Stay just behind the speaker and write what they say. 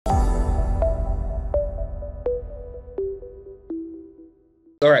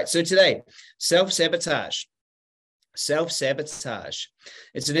All right, so today, self-sabotage. Self-sabotage.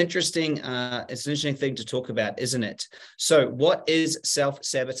 It's an interesting thing to talk about, isn't it? So what is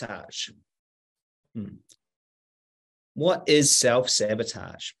self-sabotage? What is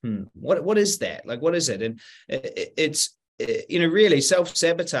self-sabotage? What is that? Like, what is it? And it's really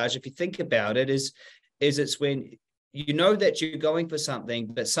self-sabotage, if you think about it, is it's when you know that you're going for something,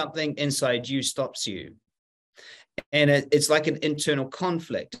 but something inside you stops you. And it's like an internal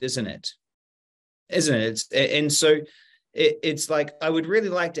conflict, isn't it? And so it's like, I would really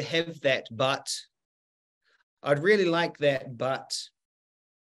like to have that, but I'd really like that, but,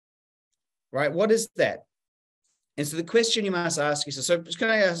 right? What is that? And so the question you must ask yourself, so can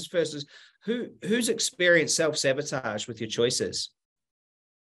I ask first is, who's experienced self-sabotage with your choices?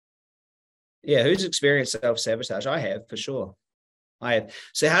 Yeah, who's experienced self-sabotage? I have, for sure. I have.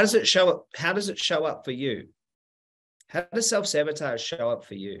 So how does it show up? How does it show up for you? How does self-sabotage show up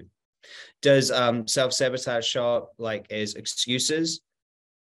for you? Does self-sabotage show up like as excuses,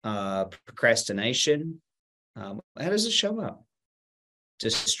 procrastination? How does it show up?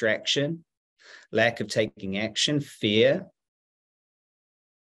 Distraction, lack of taking action, fear,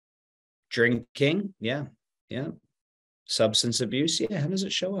 drinking, yeah, substance abuse, yeah. How does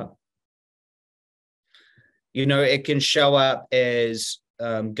it show up? It can show up as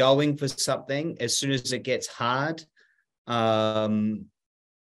going for something as soon as it gets hard,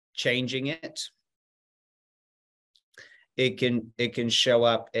 changing it. It can show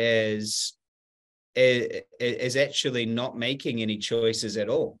up as actually not making any choices at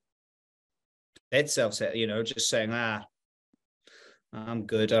all. That's just saying, I'm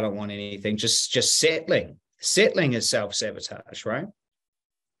good, I don't want anything. Just settling. Settling is self-sabotage, right?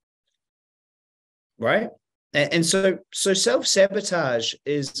 Right. And so self-sabotage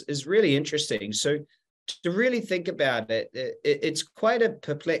is really interesting. So to really think about it, it's quite a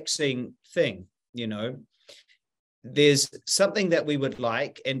perplexing thing. There's something that we would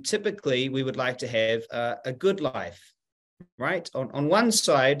like, and typically we would like to have a good life, right? On one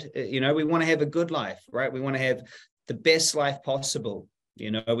side, we want to have a good life, right? We want to have the best life possible.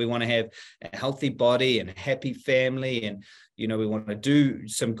 We want to have a healthy body and a happy family, and we want to do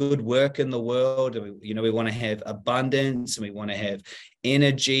some good work in the world. And we want to have abundance, and we want to have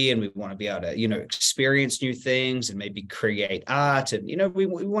energy, and we want to be able to experience new things and maybe create art, and we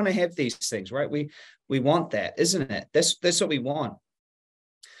want to have these things, right? We want that, isn't it? That's what we want.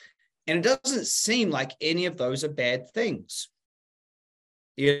 And it doesn't seem like any of those are bad things.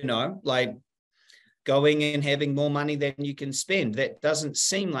 Like going and having more money than you can spend, that doesn't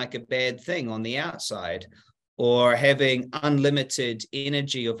seem like a bad thing on the outside. Or having unlimited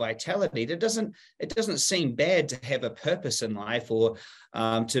energy or vitality, it doesn't seem bad to have a purpose in life, or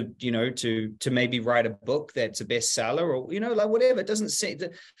to maybe write a book that's a bestseller, or like whatever. It doesn't seem.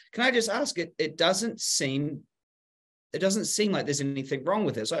 Can I just ask it? It doesn't seem like there's anything wrong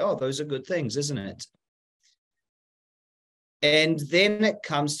with it. It's like, oh, those are good things, isn't it? And then it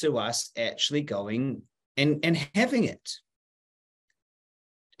comes to us actually going and having it.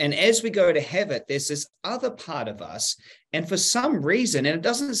 And as we go to have it, there's this other part of us. And for some reason, and it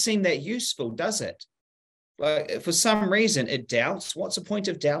doesn't seem that useful, does it? Like, for some reason, it doubts. What's the point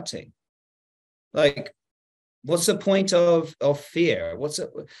of doubting? Like, what's the point of fear?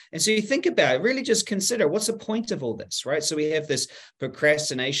 And so you think about it, really just consider, what's the point of all this, right? So we have this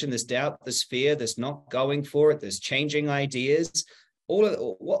procrastination, this doubt, this fear, this not going for it, this changing ideas,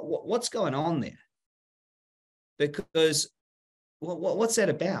 what's going on there? Because what's that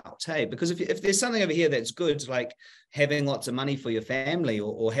about? Hey, because if there's something over here that's good, like having lots of money for your family,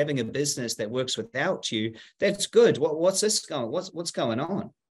 or having a business that works without you, that's good. What's going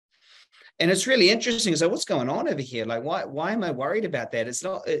on? And it's really interesting. So what's going on over here? Like, why am I worried about that? It's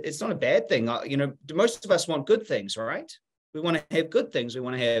not a bad thing. Most of us want good things, right? We want to have good things. We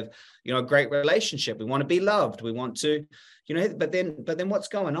want to have, a great relationship. We want to be loved. We want to, but then what's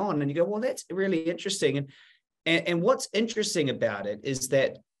going on? And you go, well, that's really interesting. And what's interesting about it is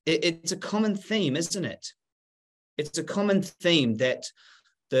that it's a common theme, isn't it? It's a common theme that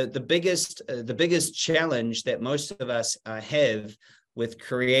the biggest challenge that most of us have with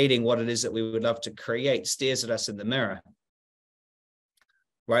creating what it is that we would love to create stares at us in the mirror,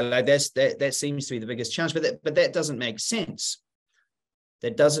 right? Like that seems to be the biggest challenge, but that doesn't make sense.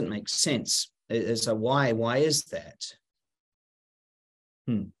 That doesn't make sense. So why is that?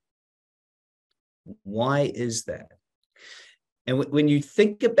 Why is that? And when you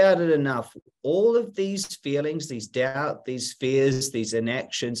think about it enough, all of these feelings, these doubt, these fears, these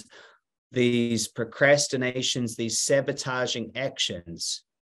inactions, these procrastinations, these sabotaging actions,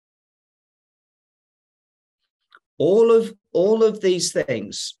 all of All of these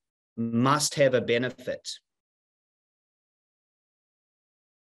things must have a benefit.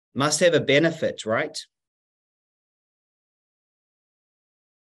 Must have a benefit, right?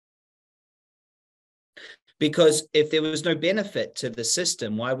 Because if there was no benefit to the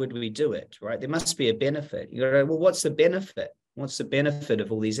system, why would we do it, right? There must be a benefit. You go, well, what's the benefit? What's the benefit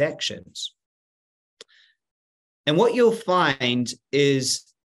of all these actions? And what you'll find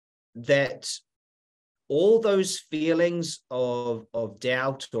is that all those feelings of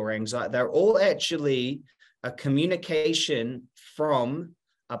doubt or anxiety, they're all actually a communication from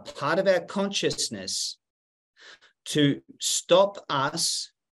a part of our consciousness to stop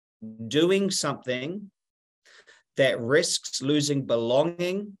us doing something that risks losing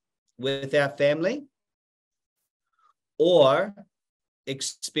belonging with our family or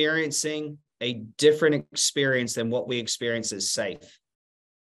experiencing a different experience than what we experience as safe.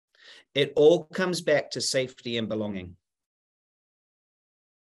 It all comes back to safety and belonging.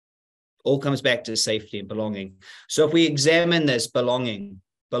 All comes back to safety and belonging. So if we examine this belonging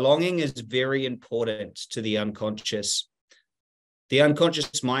is very important to the unconscious. The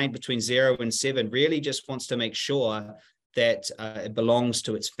unconscious mind between 0 and 7 really just wants to make sure that it belongs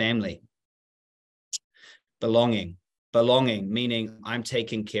to its family. Belonging, meaning I'm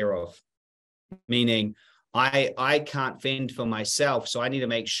taken care of, meaning I can't fend for myself, so I need to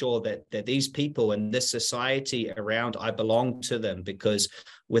make sure that these people in this society around, I belong to them, because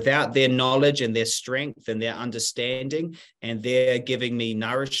without their knowledge and their strength and their understanding and their giving me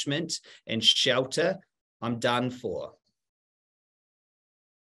nourishment and shelter, I'm done for.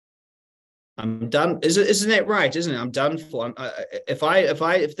 I'm done. Isn't that right? Isn't it? I'm done for.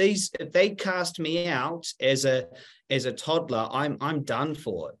 If they cast me out as a toddler, I'm done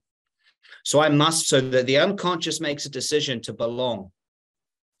for. So that the unconscious makes a decision to belong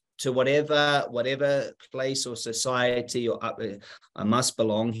to whatever place or society or I must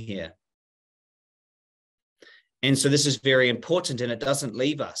belong here. And so this is very important, and it doesn't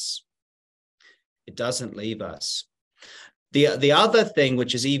leave us. It doesn't leave us. The other thing,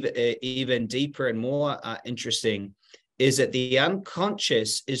 which is even deeper and more interesting, is that the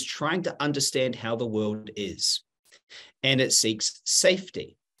unconscious is trying to understand how the world is, and it seeks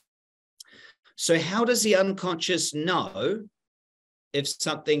safety. So how does the unconscious know if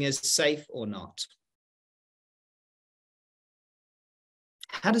something is safe or not?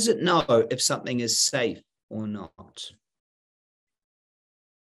 How does it know if something is safe or not?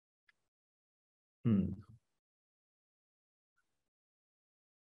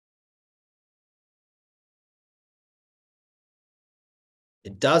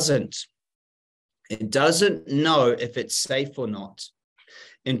 It doesn't know if it's safe or not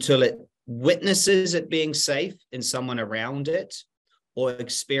until it witnesses it being safe in someone around it or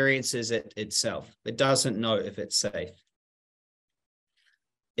experiences it itself. It doesn't know if it's safe.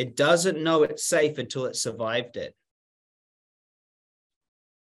 It doesn't know it's safe until it survived it.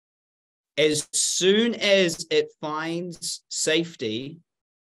 As soon as it finds safety,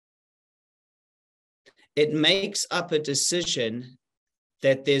 it makes up a decision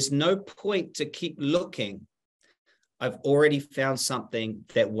that there's no point to keep looking. I've already found something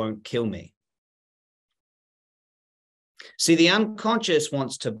that won't kill me. See, the unconscious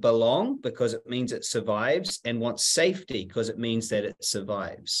wants to belong because it means it survives, and wants safety because it means that it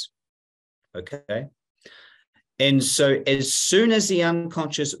survives. Okay? And so as soon as the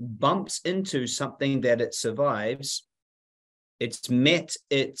unconscious bumps into something that it survives, it's met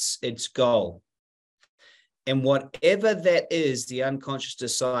its goal. And whatever that is, the unconscious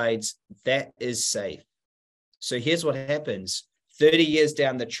decides that is safe. So here's what happens. 30 years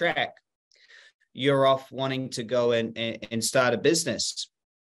down the track, you're off wanting to go and start a business.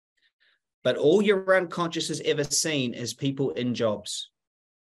 But all your unconscious has ever seen is people in jobs.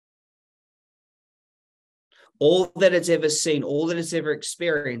 All that it's ever seen, all that it's ever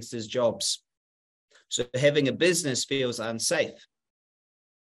experienced is jobs. So having a business feels unsafe.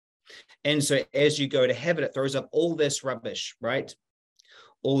 And so as you go to have it, it throws up all this rubbish, right?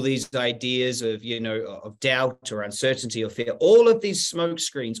 All these ideas of, of doubt or uncertainty or fear, all of these smoke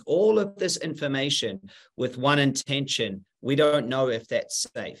screens, all of this information with one intention. We don't know if that's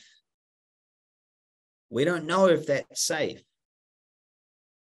safe. We don't know if that's safe.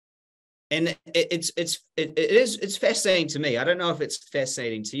 And it's fascinating to me. I don't know if it's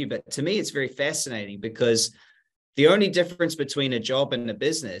fascinating to you, but to me, it's very fascinating because the only difference between a job and a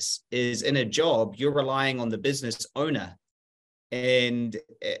business is in a job, you're relying on the business owner. And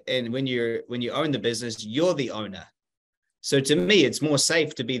when you own the business, you're the owner. So to me, it's more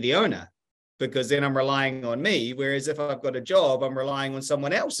safe to be the owner because then I'm relying on me. Whereas if I've got a job, I'm relying on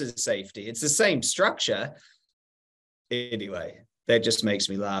someone else's safety. It's the same structure, Anyway, that just makes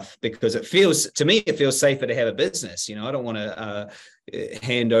me laugh because it feels, to me, it feels safer to have a business. You know, I don't want to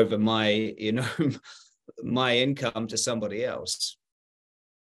hand over my, you know, my income to somebody else.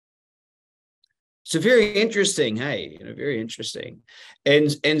 So very interesting, hey, you know, very interesting.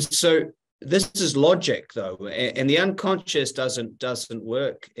 And so this is logic though, and the unconscious doesn't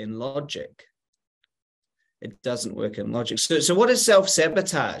work in logic. It doesn't work in logic. So what is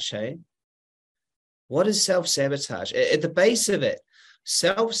self-sabotage, hey? What is self-sabotage? At the base of it,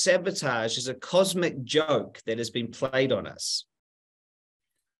 self-sabotage is a cosmic joke that has been played on us.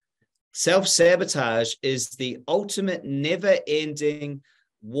 Self-sabotage is the ultimate never-ending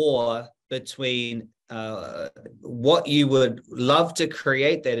war between what you would love to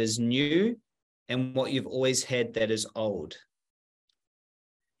create that is new and what you've always had that is old.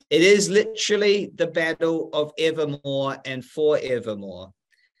 It is literally the battle of evermore and forevermore,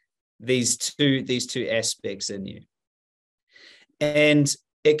 these two aspects in you. And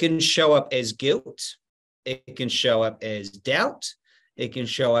it can show up as guilt. It can show up as doubt. It can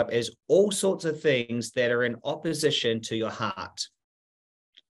show up as all sorts of things that are in opposition to your heart.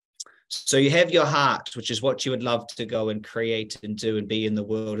 So you have your heart, which is what you would love to go and create and do and be in the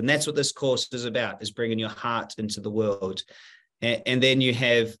world. And that's what this course is about, is bringing your heart into the world. And then you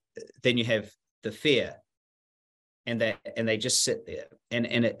have the fear, and they just sit there. And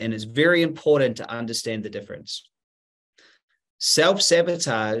it's very important to understand the difference.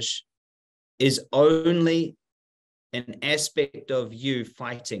 Self-sabotage is only an aspect of you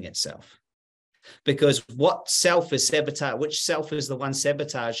fighting itself. Because what self is sabotage? Which self is the one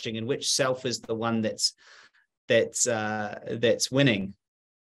sabotaging, and which self is the one that's winning?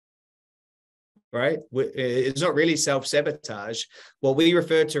 Right? It's not really self-sabotage. What we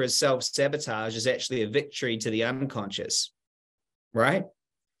refer to as self-sabotage is actually a victory to the unconscious. Right?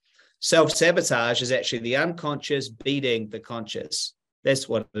 Self-sabotage is actually the unconscious beating the conscious. That's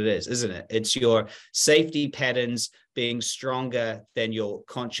what it is, isn't it? It's your safety patterns being stronger than your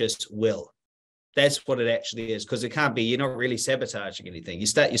conscious will. That's what it actually is, because it can't be, you're not really sabotaging anything.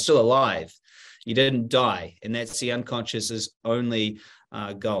 You're still alive. You didn't die. And that's the unconscious's only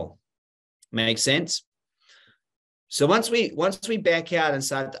goal. Make sense? So once we back out and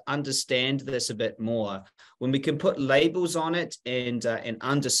start to understand this a bit more, when we can put labels on it and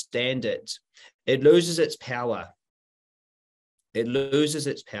understand it, it loses its power. It loses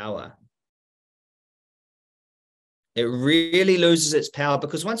its power. It really loses its power,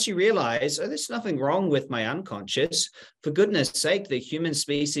 because once you realize, oh, there's nothing wrong with my unconscious, for goodness sake, the human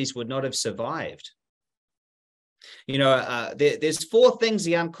species would not have survived. You know, there's 4 things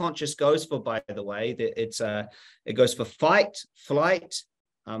the unconscious goes for, by the way. It goes for fight, flight,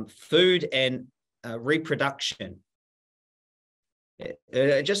 food, and reproduction.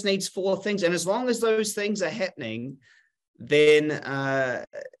 It just needs 4 things. And as long as those things are happening, then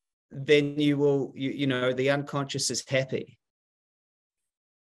you will, you know, the unconscious is happy.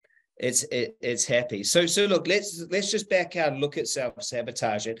 It's happy. So look, let's just back out and look at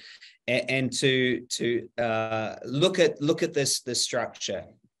self-sabotage and to look at this structure.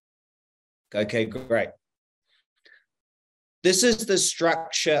 Okay, great. This is the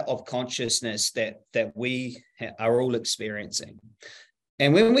structure of consciousness that we are all experiencing.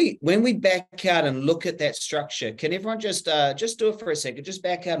 And when we back out and look at that structure, can everyone just do it for a second? Just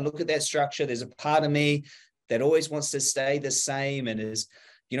back out and look at that structure. There's a part of me that always wants to stay the same and is,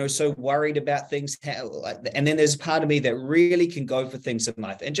 you know, so worried about things. And then there's a part of me that really can go for things in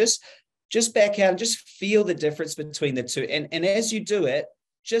life. And just back out and just feel the difference between the two. And as you do it,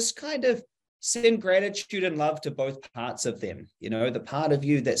 just kind of send gratitude and love to both parts of them. You know, the part of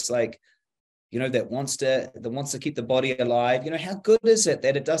you that's like, you know, that wants to keep the body alive. You know, how good is it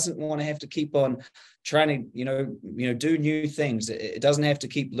that it doesn't want to have to keep on trying to, you know, do new things. It doesn't have to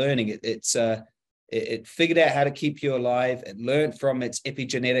keep learning. It figured out how to keep you alive. It learned from its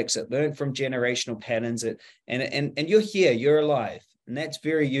epigenetics. It learned from generational patterns. And you're here, you're alive. And that's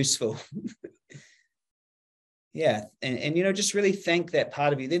very useful. Yeah. And, you know, just really thank that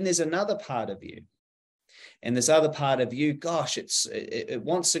part of you. Then there's another part of you. And this other part of you, gosh, it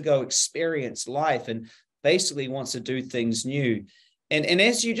wants to go experience life and basically wants to do things new. And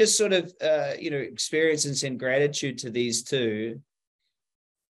as you just sort of, you know, experience and send gratitude to these two,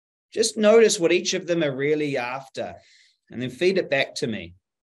 just notice what each of them are really after, and then feed it back to me.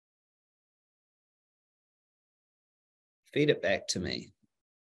 Feed it back to me.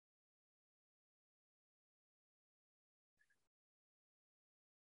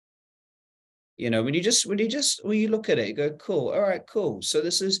 You know, when you look at it, you go, cool. All right, cool. So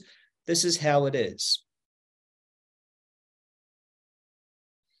this is how it is.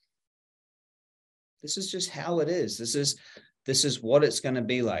 This is just how it is. This is what it's going to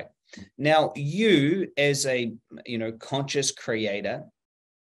be like. Now, you as a, conscious creator,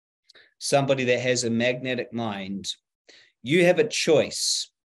 somebody that has a magnetic mind, you have a choice.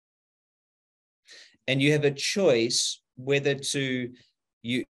 And you have a choice whether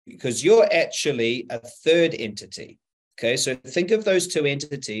because you're actually a third entity. Okay, so think of those two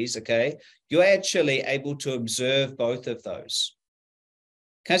entities. Okay, you're actually able to observe both of those.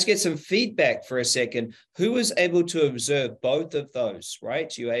 Can I just get some feedback for a second? Who is able to observe both of those,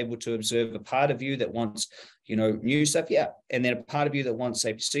 right? You're able to observe a part of you that wants, new stuff. Yeah. And then a part of you that wants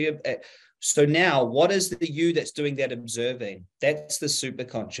safety. So now what is the you that's doing that observing? That's the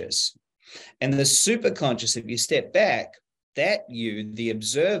superconscious. And the superconscious, if you step back, that you, the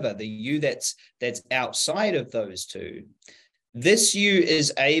observer, the you that's outside of those two, this you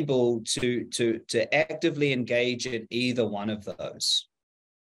is able to actively engage in either one of those.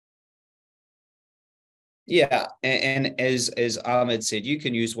 Yeah, and as Ahmed said, you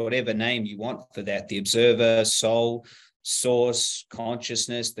can use whatever name you want for that: the observer, soul, source,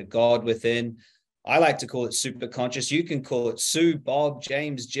 consciousness, the God within. I like to call it superconscious. You can call it Sue, Bob,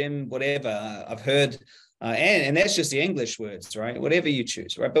 James, Jim, whatever. I've heard, and that's just the English words, right? Whatever you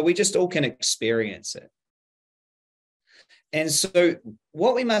choose, right? But we just all can experience it. And so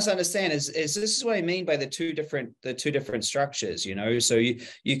what we must understand is this is what I mean by the two different structures, So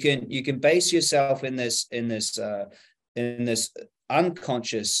you can base yourself in this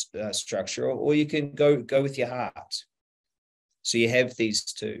unconscious structure, or you can go with your heart. So you have these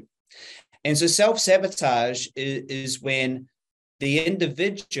two. And so self-sabotage is when the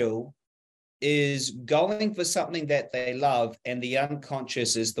individual is going for something that they love, and the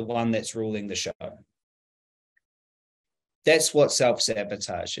unconscious is the one that's ruling the show. That's what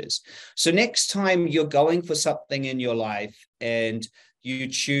self-sabotage is. So next time you're going for something in your life and you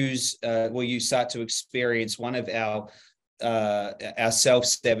choose, you start to experience one of our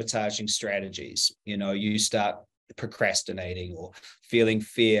self-sabotaging strategies, you start procrastinating or feeling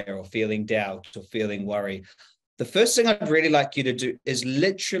fear or feeling doubt or feeling worry. The first thing I'd really like you to do is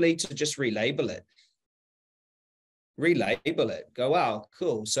literally to just relabel it. Relabel it. Go, wow,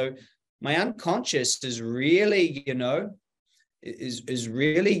 cool. So my unconscious is really, is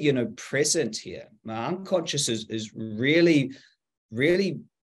really, present here. My unconscious is really, really,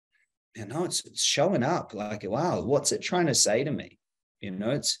 it's showing up like, wow, what's it trying to say to me?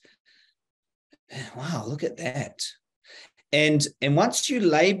 It's, wow, look at that. And once you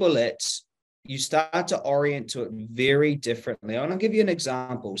label it, you start to orient to it very differently. And I'll give you an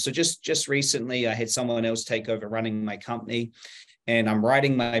example. So just recently, I had someone else take over running my company, and I'm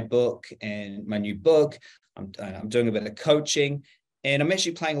writing my book and my new book. I'm doing a bit of coaching, and I'm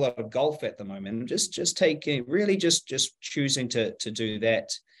actually playing a lot of golf at the moment. I'm just choosing to do that.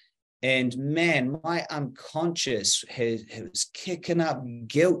 And man, my unconscious was kicking up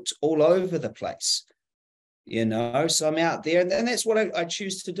guilt all over the place, So I'm out there, and that's what I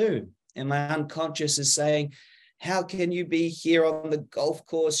choose to do. And my unconscious is saying, how can you be here on the golf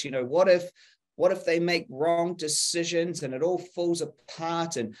course? What if they make wrong decisions and it all falls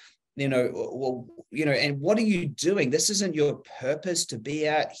apart? And and what are you doing? This isn't your purpose to be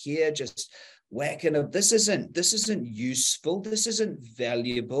out here just whacking up. This isn't useful. This isn't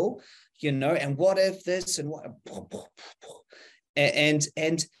valuable, and what if this and what,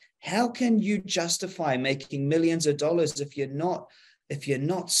 and how can you justify making millions of dollars if you're not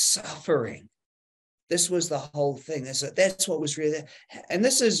suffering? This was the whole thing. That's what was really, and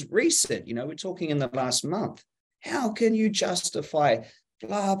this is recent, we're talking in the last month. How can you justify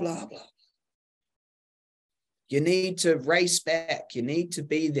blah, blah, blah? You need to race back. You need to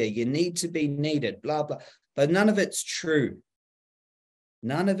be there. You need to be needed, blah, blah. But none of it's true.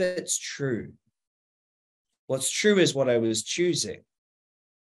 None of it's true. What's true is what I was choosing.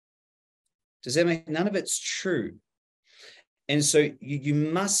 Does that make none of it's true? And so you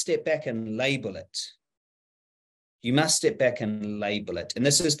must step back and label it. You must step back and label it. And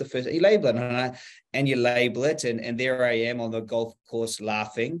this is the first, you label it, and you label it. And there I am on the golf course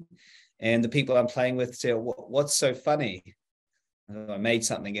laughing. And the people I'm playing with say, what's so funny? I made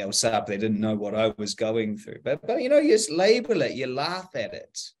something else up. They didn't know what I was going through. But you just label it. You laugh at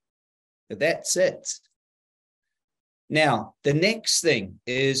it. But that's it. Now, the next thing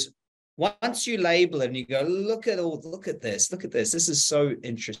is, once you label it and you go, look at this. This is so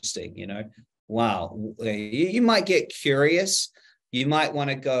interesting, Wow. You might get curious. You might want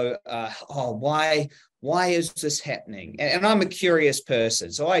to go, why is this happening? And I'm a curious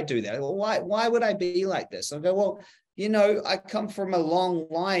person, so I do that. Well, why would I be like this? I go, well, I come from a long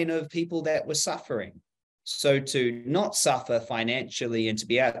line of people that were suffering. So to not suffer financially and to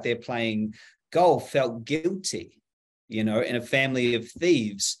be out there playing golf felt guilty, in a family of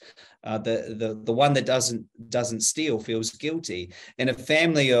thieves. The one that doesn't steal feels guilty. In a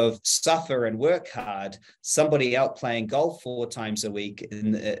family of suffer and work hard, somebody out playing golf 4 times a week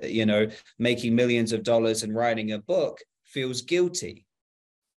and making millions of dollars and writing a book feels guilty.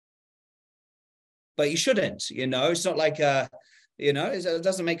 But you shouldn't. It's not like it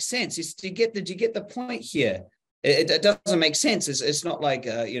doesn't make sense. Do you get the point here? It doesn't make sense. It's not like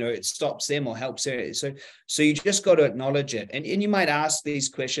it stops them or helps them. So you just got to acknowledge it. And you might ask these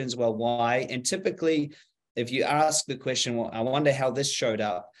questions, well, why? And typically, if you ask the question, well, I wonder how this showed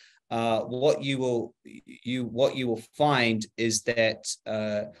up, what you will find is that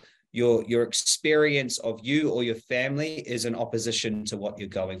your experience of you or your family is in opposition to what you're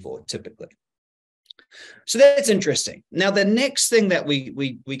going for, typically. So that's interesting. Now, the next thing that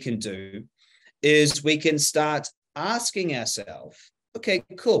we can do is we can start asking ourselves, okay,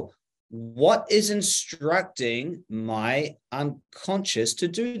 cool. What is instructing my unconscious to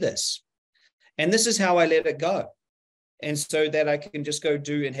do this? And this is how I let it go. And so that I can just go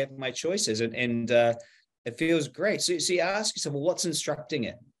do and have my choices. And it feels great. So you ask yourself, well, what's instructing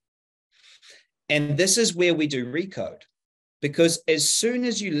it? And this is where we do recode. Because as soon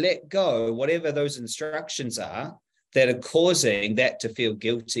as you let go, whatever those instructions are that are causing that to feel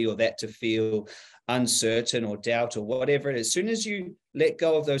guilty or that to feel uncertain or doubt or whatever it is, as soon as you let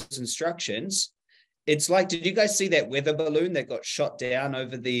go of those instructions, it's like, did you guys see that weather balloon that got shot down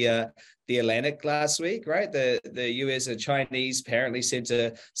over the Atlantic last week, right? The US and Chinese apparently sent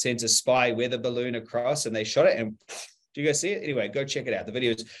a spy weather balloon across and they shot it, and do you guys see it? Anyway, go check it out. The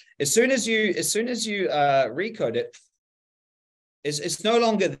videos. As soon as you recode it, it's no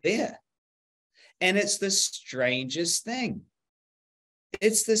longer there. And it's the strangest thing.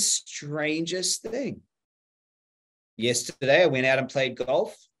 It's the strangest thing. Yesterday, I went out and played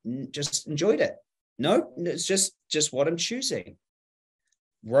golf, just enjoyed it. No, it's just what I'm choosing.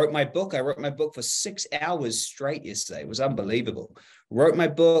 Wrote my book. I wrote my book for 6 hours straight yesterday. It was unbelievable. Wrote my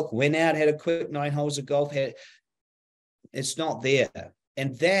book, went out, had a quick 9 holes of golf. It's not there.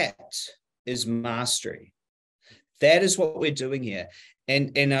 And that is mastery. That is what we're doing here.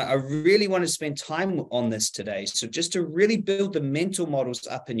 And I really want to spend time on this today. So just to really build the mental models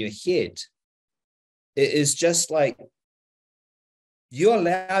up in your head, it is just like you're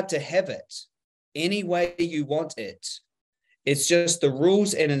allowed to have it any way you want it. It's just the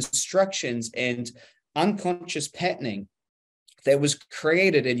rules and instructions and unconscious patterning that was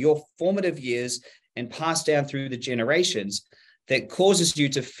created in your formative years and passed down through the generations that causes you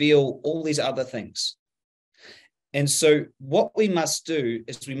to feel all these other things. And so what we must do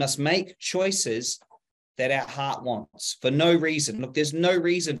is we must make choices that our heart wants for no reason. Look, there's no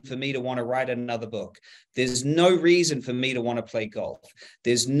reason for me to want to write another book. There's no reason for me to want to play golf.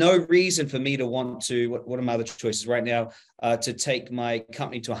 There's no reason for me to want to, what are my other choices right now? To take my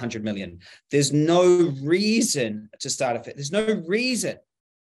company to 100 million. There's no reason to start a fit. There's no reason.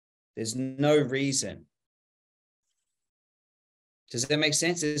 There's no reason. Does that make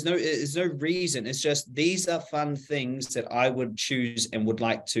sense? There's no reason. It's just these are fun things that I would choose and would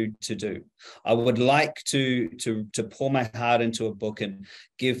like to do. I would like to pour my heart into a book and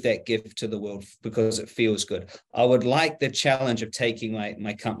give that gift to the world because it feels good. I would like the challenge of taking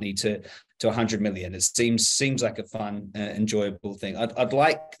my company to 100 million. It seems like a fun, enjoyable thing. I'd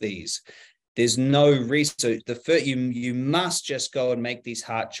like these. There's no reason. So you must just go and make these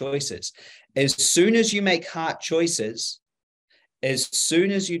heart choices. As soon as you make heart choices, as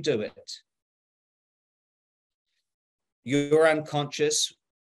soon as you do it, your unconscious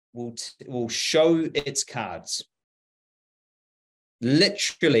will show its cards.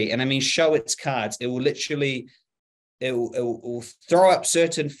 Literally, and I mean show its cards. It will literally, it will throw up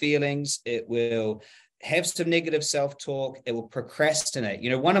certain feelings. It will have some negative self-talk. It will procrastinate.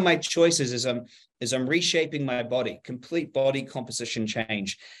 One of my choices is I'm reshaping my body, complete body composition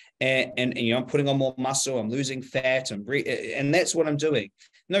change. And I'm putting on more muscle, I'm losing fat, and that's what I'm doing.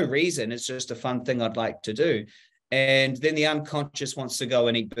 No reason, it's just a fun thing I'd like to do. And then the unconscious wants to go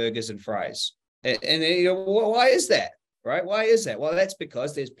and eat burgers and fries. And why is that, right? Why is that? Well, that's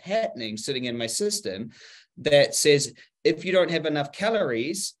because there's patterning sitting in my system that says, if you don't have enough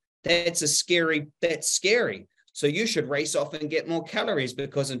calories, that's scary. So you should race off and get more calories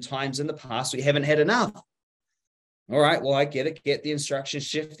because in times in the past, we haven't had enough. All right, well, I get it. Get the instruction,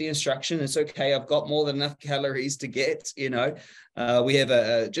 shift the instruction. It's okay. I've got more than enough calories to get, we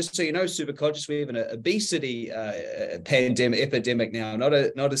have just so you know, Superconscious, we have an obesity epidemic now, not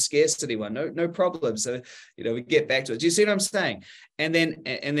a scarcity one, no problem. So, we get back to it. Do you see what I'm saying? And then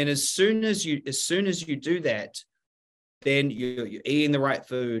as soon as you do that, then you're eating the right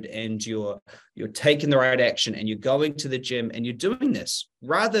food, and you're taking the right action, and you're going to the gym, and you're doing this,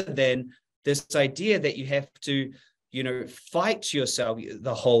 rather than this idea that you have to, fight yourself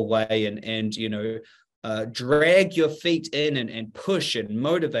the whole way, and drag your feet in, and push and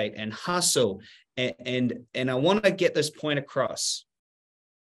motivate and hustle. And I want to get this point across.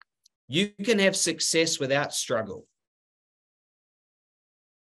 You can have success without struggle.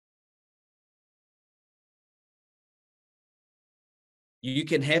 You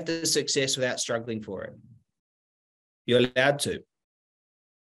can have the success without struggling for it. You're allowed to.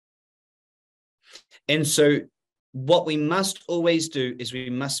 And so what we must always do is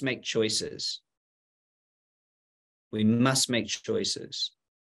we must make choices. We must make choices.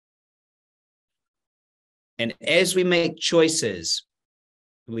 And as we make choices,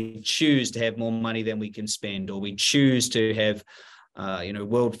 we choose to have more money than we can spend, or we choose to have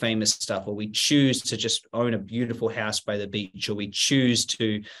world famous stuff, or we choose to just own a beautiful house by the beach, or we choose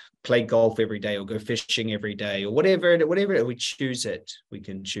to play golf every day, or go fishing every day, or whatever we choose it. We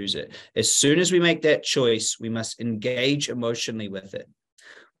can choose it. As soon as we make that choice, we must engage emotionally with it.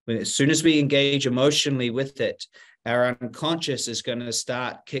 As soon as we engage emotionally with it, our unconscious is going to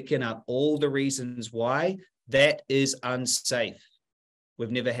start kicking up all the reasons why that is unsafe.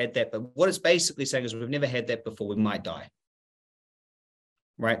 We've never had that, but what it's basically saying is we've never had that before. We might die.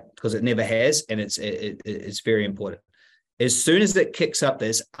 Right? Because it never has, and it's very important. As soon as it kicks up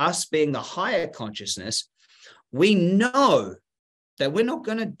this, us being the higher consciousness, we know that we're not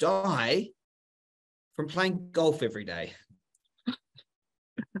going to die from playing golf every day.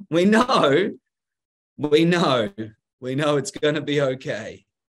 We know it's going to be okay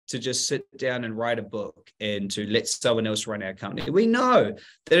to just sit down and write a book, and to let someone else run our company. We know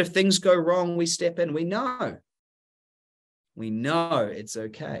that if things go wrong, we step in. We know it's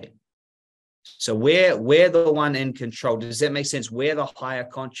okay. So we're the one in control. Does that make sense? We're the higher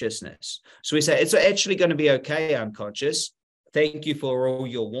consciousness. So we say, it's actually going to be okay, unconscious. Thank you for all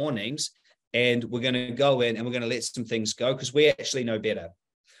your warnings. And we're going to go in and we're going to let some things go, because we actually know better.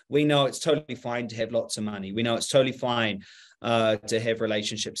 We know it's totally fine to have lots of money. We know it's totally fine to have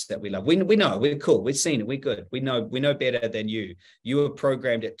relationships that we love. We know, we're cool. We've seen it. We're good. We know better than you. You were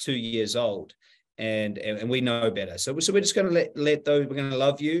programmed at 2 years old. And we know better. So we're just going to let those, we're going to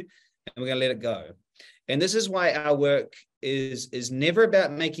love you, and we're going to let it go. And this is why our work is never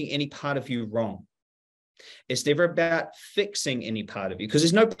about making any part of you wrong. It's never about fixing any part of you, because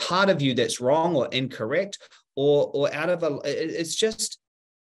there's no part of you that's wrong or incorrect or out of it's just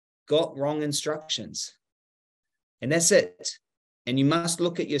got wrong instructions. And that's it. And you must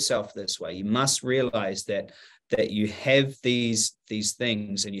look at yourself this way. You must realize that you have these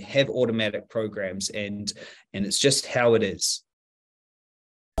things, and you have automatic programs, and it's just how it is.